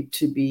slavery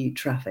to be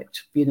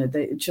trafficked.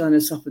 China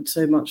suffered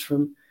so much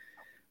from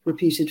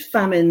repeated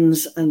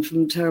famines and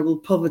from terrible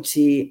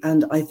poverty,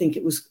 and I think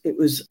it was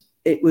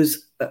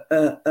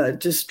a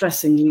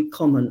distressingly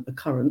common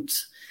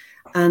occurrence.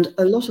 And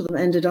a lot of them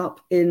ended up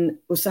in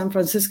San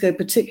Francisco,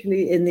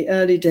 particularly in the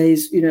early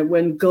days,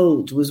 when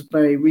gold was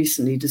very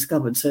recently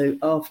discovered. So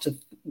after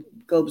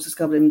gold was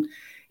discovered in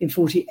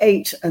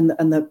 1948, and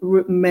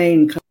the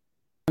main kind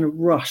of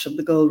rush of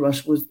the gold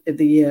rush was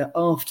the year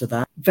after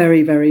that.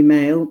 Very, very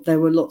male. There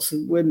were lots of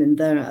women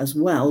there as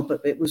well,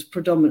 but it was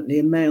predominantly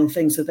a male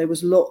thing. So there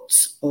was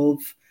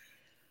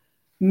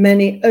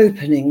many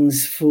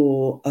openings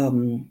for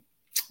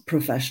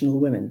professional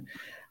women.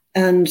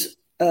 And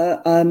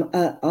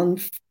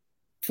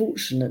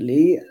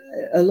unfortunately,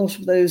 a lot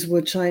of those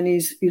were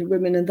Chinese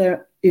women, and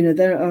there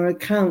are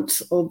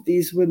accounts of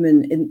these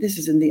women. This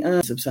is in the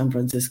early of San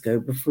Francisco,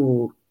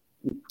 before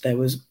there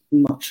was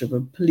much of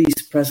a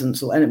police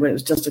presence, or anyway, it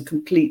was just a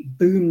complete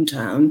boom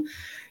town.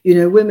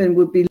 Women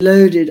would be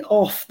loaded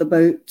off the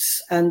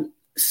boats and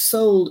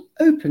sold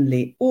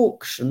openly,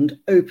 auctioned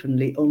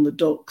openly on the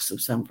docks of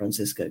San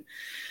Francisco.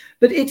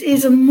 But it's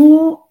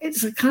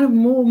a kind of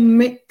more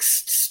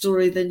mixed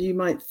story than you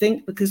might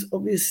think, because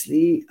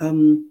obviously,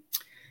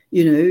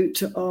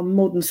 to our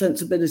modern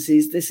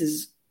sensibilities, this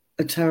is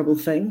a terrible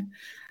thing.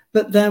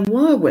 But there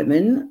were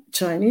women,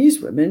 Chinese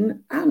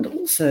women, and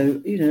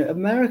also,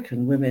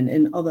 American women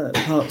in other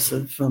parts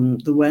of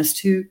the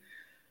West who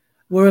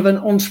were of an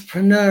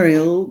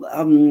entrepreneurial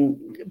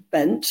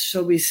bent,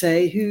 shall we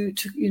say, who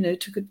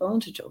took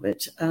advantage of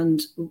it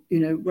and,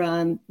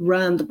 ran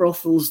the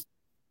brothels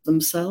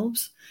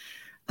themselves.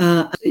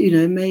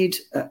 Made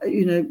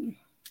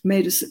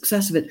a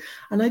success of it.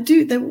 And there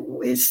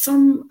is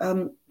some,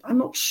 I'm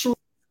not sure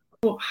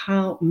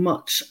how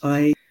much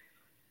I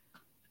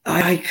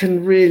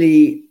can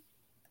really,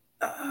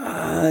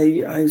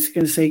 I was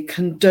going to say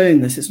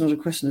condone this. It's not a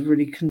question of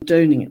really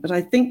condoning it, but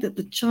I think that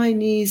the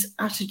Chinese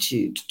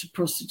attitude to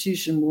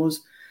prostitution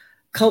was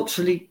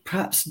culturally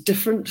perhaps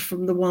different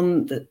from the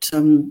one that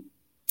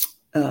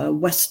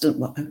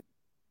Western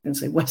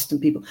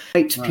people,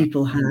 white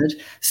people had.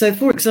 So,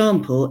 for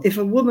example, if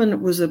a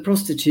woman was a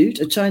prostitute,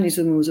 a Chinese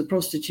woman was a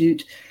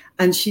prostitute,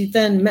 and she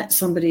then met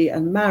somebody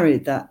and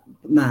married that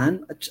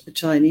man, a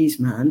Chinese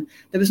man,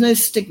 there was no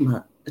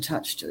stigma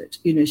attached to it.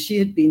 You know, she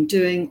had been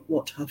doing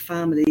what her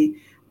family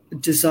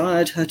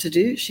desired her to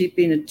do. She'd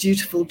been a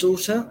dutiful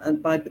daughter,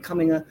 and by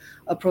becoming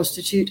a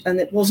prostitute, and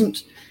it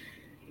wasn't,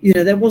 you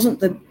know, there wasn't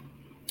the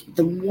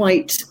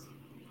white,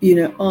 you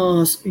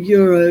know,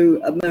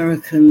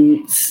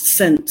 Euro-American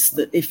sense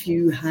that if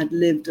you had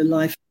lived a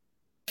life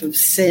of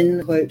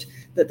sin, quote,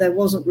 that there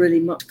wasn't really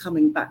much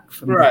coming back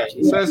from right.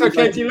 that. So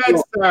Katie,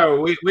 let's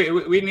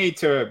we need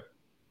to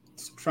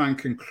try and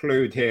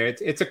conclude here.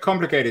 It's a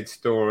complicated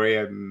story,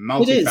 a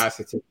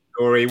multifaceted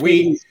story.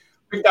 We've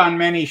done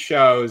many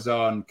shows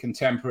on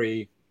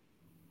contemporary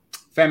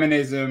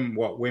feminism,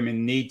 what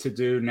women need to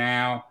do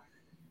now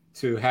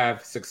to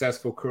have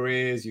successful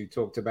careers. You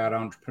talked about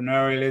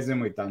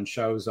entrepreneurialism. We've done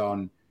shows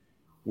on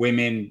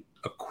women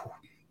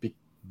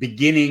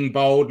beginning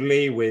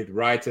boldly with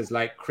writers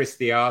like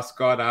Christy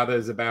Arscott,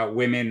 others about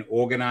women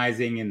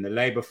organizing in the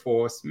labor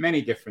force,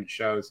 many different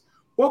shows.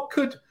 What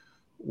could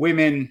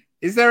women,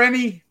 is there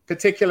any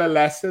particular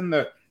lesson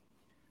that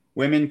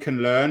women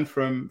can learn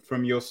from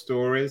your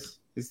stories?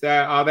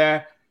 Are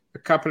there a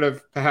couple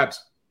of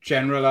perhaps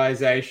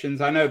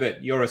generalizations? I know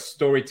that you're a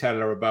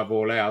storyteller above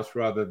all else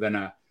rather than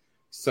a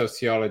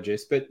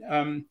sociologist, but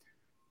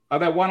are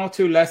there one or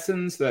two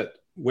lessons that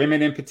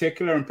women in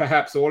particular, and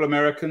perhaps all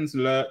Americans,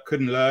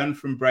 could learn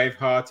from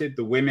Bravehearted,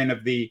 the women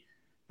of the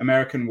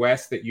American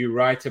West that you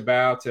write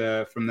about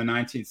from the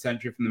 19th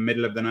century, from the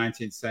middle of the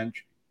 19th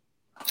century?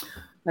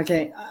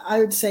 Okay, I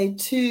would say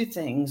two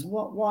things.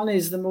 One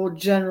is the more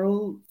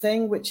general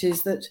thing, which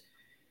is that,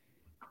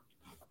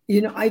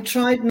 you know, I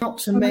tried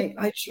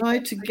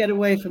to get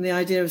away from the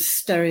idea of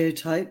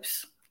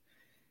stereotypes.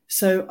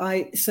 So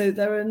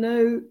there are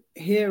no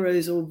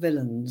heroes or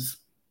villains.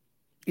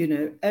 You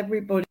know,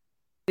 everybody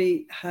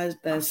has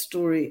their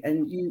story,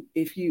 and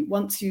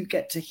once you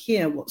get to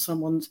hear what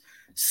someone's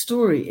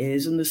story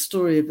is and the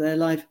story of their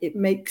life, it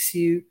makes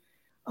you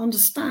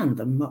understand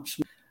them much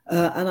more.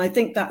 And I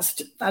think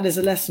that is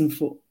a lesson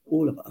for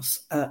all of us,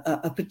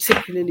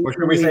 particularly. Or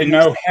should we say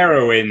no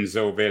heroines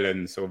or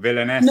villains or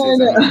villainesses? No.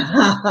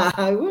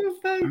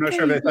 I'm not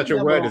sure there's such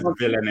a word as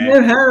villainess.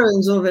 No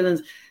heroines or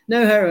villains.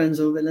 No heroines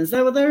or villains.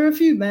 There are a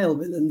few male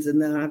villains in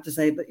there, I have to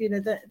say, but you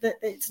know,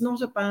 it's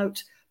not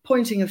about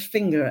pointing a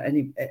finger at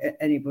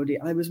anybody.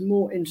 I was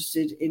more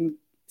interested in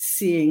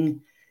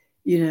seeing,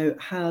 you know,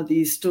 how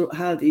these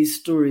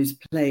stories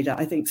played out.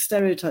 I think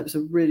stereotypes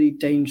are really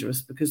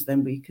dangerous because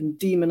then we can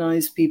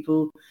demonize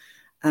people,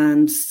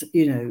 and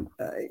you know,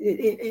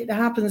 it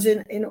happens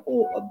in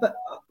all, but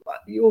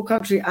your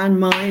country and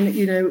mine.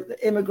 You know,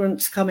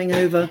 immigrants coming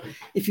over.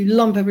 If you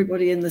lump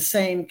everybody in the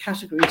same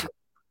category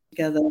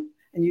together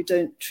and you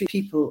don't treat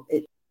people,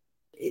 it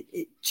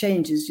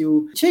changes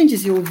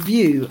your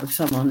view of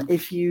someone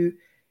if you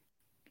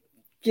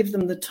give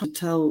them the time to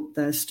tell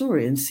their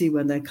story and see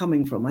where they're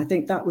coming from. I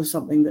think that's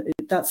something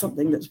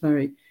that's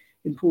very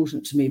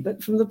important to me.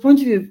 But from the point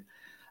of view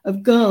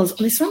of girls,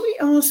 I mean, somebody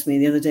asked me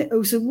the other day,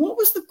 so what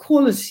was the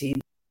quality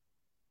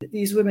that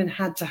these women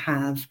had to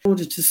have in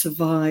order to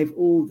survive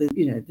all the,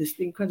 you know, this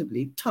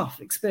incredibly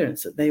tough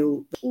experience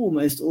that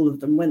almost all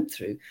of them went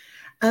through?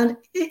 And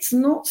it's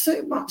not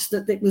so much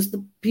that it was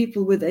the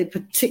people with a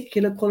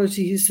particular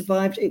quality who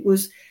survived. It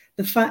was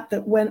the fact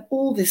that when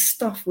all this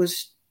stuff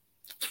was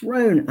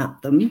thrown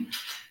at them,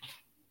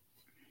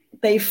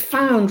 they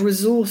found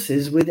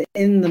resources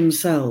within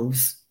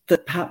themselves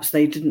that perhaps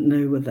they didn't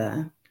know were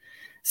there.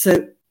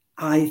 So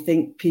I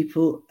think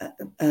people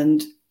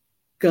and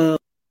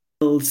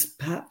girls,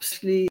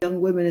 perhaps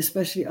young women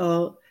especially,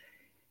 are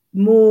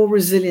more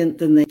resilient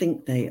than they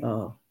think they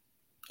are.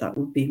 That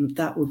would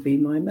be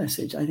my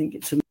message. I think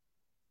it's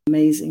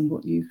amazing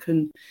what you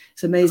can.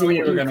 It's amazing what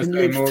you can live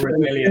through. You were going to say more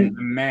resilient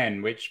than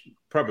men, which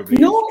probably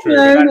is true.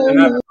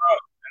 No.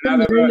 I'm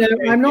not going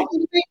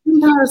to make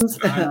comparisons.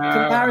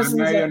 Comparisons.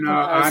 No, you're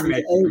not. I'm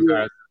making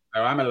comparisons,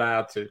 so I'm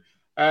allowed to.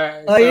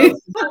 Are you?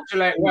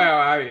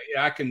 Well,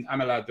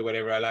 I'm allowed to do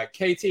whatever I like.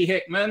 Katie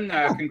Hickman,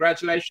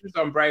 congratulations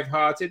on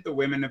Bravehearted, the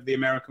Women of the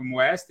American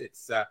West.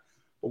 It's a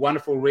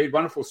wonderful read,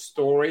 wonderful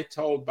story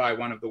told by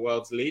one of the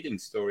world's leading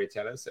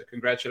storytellers. So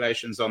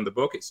congratulations on the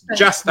book. It's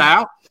just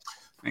out.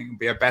 I think it'll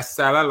be a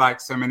bestseller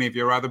like so many of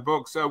your other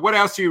books. What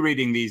else are you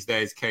reading these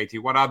days, Katie?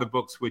 What other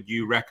books would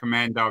you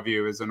recommend our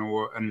viewers and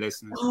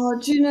listeners? Oh,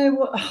 do you know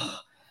what?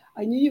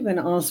 I knew you were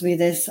going to ask me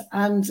this.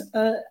 And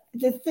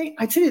the thing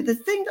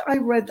that I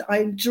read that I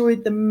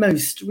enjoyed the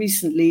most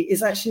recently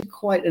is actually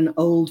quite an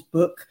old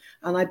book.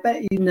 And I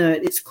bet you know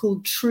it. It's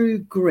called True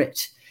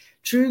Grit.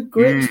 True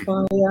Grit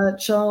by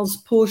Charles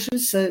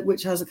Porches,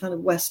 which has a kind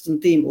of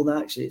Western theme, although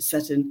actually it's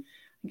set in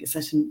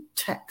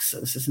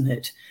Texas, isn't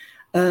it?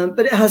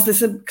 But it has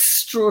this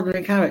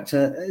extraordinary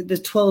character, the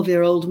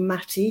 12-year-old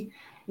Mattie,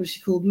 which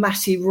she called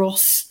Mattie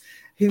Ross,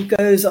 who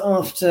goes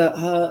after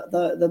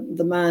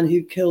the man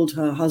who killed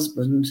her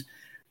husband,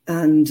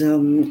 and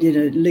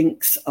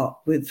links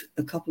up with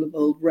a couple of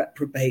old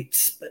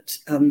reprobates. But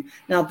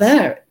now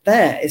there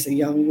is a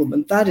young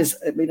woman. That is,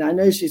 I mean, I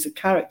know she's a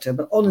character,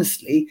 but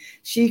honestly,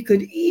 she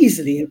could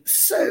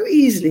so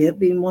easily have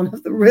been one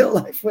of the real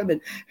life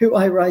women who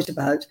I write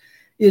about.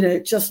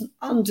 just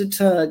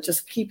undeterred,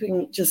 just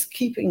keeping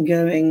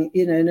going,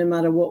 no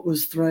matter what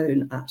was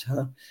thrown at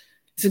her.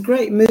 It's a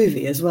great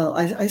movie as well.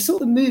 I saw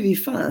the movie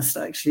first,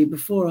 actually,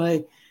 before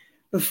I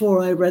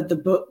read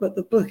the book, but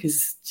the book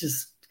is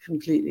just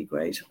completely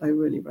great. I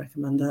really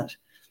recommend that.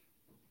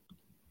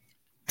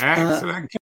 Excellent.